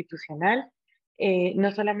interinstitucional,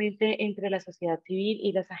 no solamente entre la sociedad civil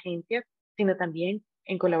y las agencias, sino también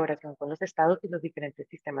en colaboración con los estados y los diferentes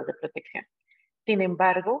sistemas de protección. Sin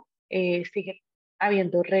embargo, sigue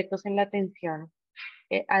habiendo retos en la atención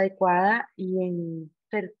adecuada y en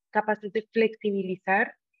ser capaces de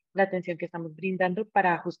flexibilizar la atención que estamos brindando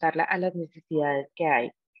para ajustarla a las necesidades que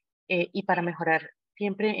hay y para mejorar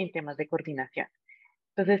siempre en temas de coordinación.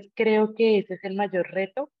 Entonces, creo que ese es el mayor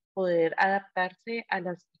reto, poder adaptarse a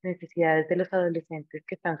las necesidades de los adolescentes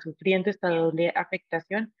que están sufriendo esta doble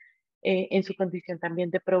afectación en su condición también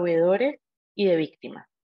de proveedores y de víctimas.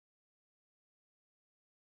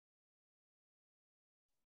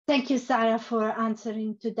 Thank you, Sarah, for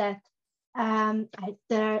answering to that.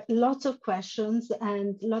 There are lots of questions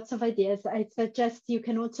and lots of ideas. I suggest you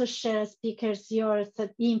can also share speakers your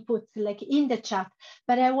input like in the chat.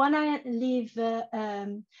 But I want to leave.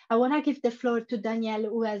 I want to give the floor to Danielle,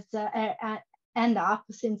 who has hand up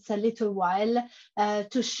since a little while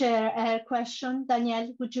to share her question.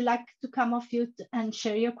 Danielle, would you like to come off mute and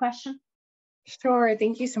share your question? Sure.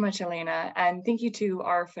 Thank you so much, Elena. And thank you to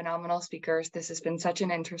our phenomenal speakers. This has been such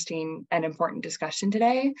an interesting and important discussion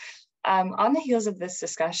today. On the heels of this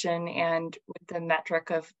discussion and with the metric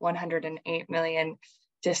of 108 million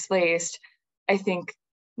displaced, I think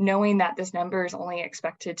knowing that this number is only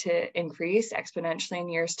expected to increase exponentially in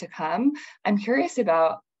years to come, I'm curious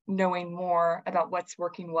about knowing more about what's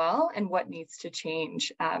working well and what needs to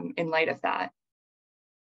change in light of that.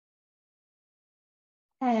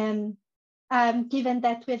 Given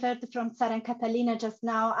that we've heard from Sarah and Catalina just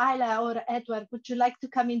now, Ayla or Edward, would you like to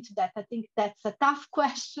come into that? I think that's a tough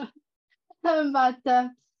question. But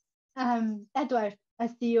Edward, I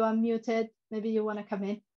see you unmuted. Maybe you want to come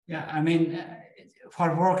in. Yeah, I mean,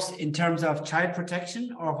 what works in terms of child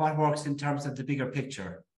protection or what works in terms of the bigger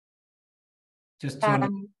picture? Just to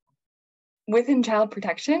within child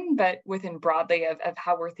protection, but within broadly of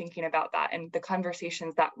how we're thinking about that and the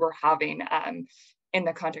conversations that we're having in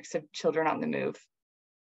the context of children on the move.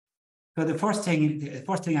 So the first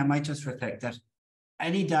thing I might just reflect that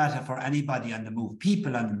any data for anybody on the move,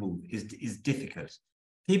 people on the move, is difficult.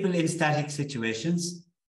 People in static situations,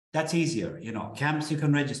 that's easier. You know, camps you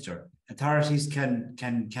can register. Authorities can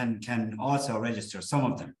also register. Some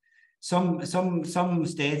of them. Some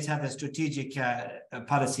states have a strategic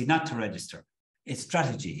policy not to register. It's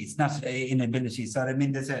strategy. It's not inability. So I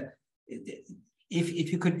mean, there's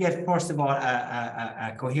if you could get first of all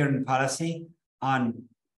a coherent policy on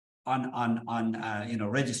you know,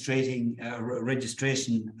 registration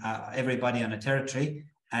everybody on a territory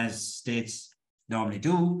as states normally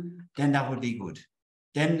do, then that would be good.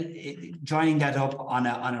 Then joining that up on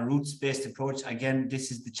a roots-based approach, again,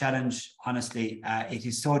 this is the challenge, honestly. It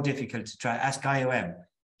is so difficult to try. Ask IOM,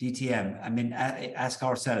 DTM, I mean, ask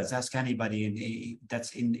ourselves, ask anybody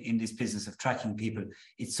that's in this business of tracking people.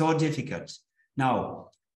 It's so difficult. Now,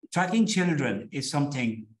 tracking children is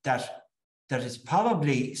something that is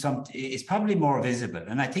probably more visible,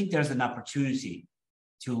 and I think there's an opportunity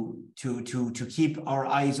to keep our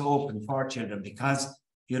eyes open for children, because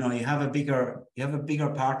you know you have a bigger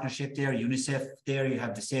partnership there. UNICEF there, you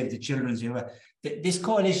have the Save the Children's. You have this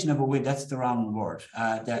coalition of a will. That's the wrong word.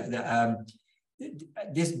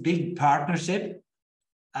 This big partnership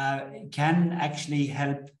can actually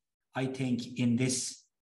help. I think in this.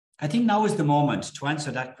 I think now is the moment to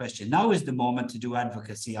answer that question. Now is the moment to do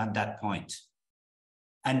advocacy on that point,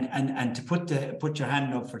 and to put your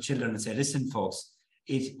hand up for children and say, listen, folks,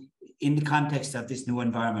 in the context of this new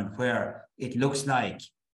environment where it looks like,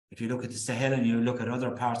 if you look at the Sahel and you look at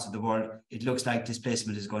other parts of the world, it looks like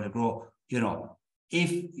displacement is going to grow. You know,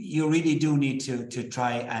 if you really do need to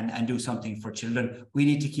try and do something for children, we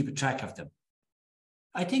need to keep a track of them.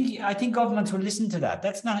 I think governments will listen to that.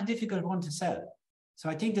 That's not a difficult one to sell. So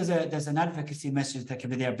I think there's an advocacy message that can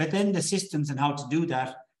be there. But then the systems and how to do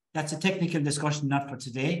that, that's a technical discussion, not for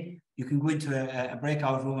today. You can go into a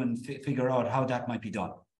breakout room and figure out how that might be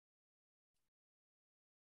done.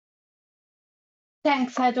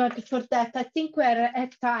 Thanks, Edward, for that. I think we're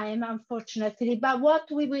at time, unfortunately, but what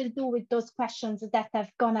we will do with those questions that have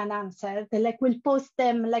gone unanswered, like we'll post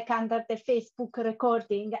them like under the Facebook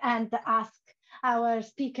recording and ask our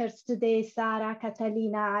speakers today, Sarah,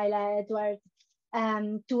 Catalina, Ayla, Edward,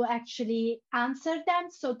 to actually answer them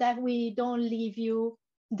so that we don't leave you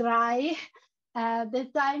dry. The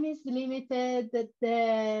time is limited,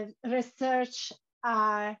 the research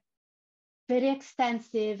are very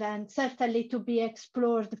extensive and certainly to be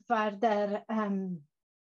explored further. And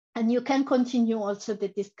you can continue also the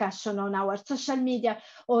discussion on our social media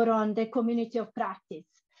or on the community of practice.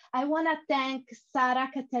 I want to thank Sarah,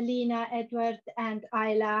 Catalina, Edward, and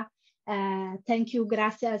Ayla. Thank you,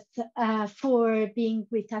 gracias, for being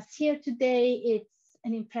with us here today. It's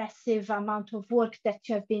an impressive amount of work that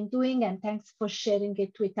you have been doing, and thanks for sharing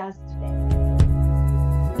it with us today.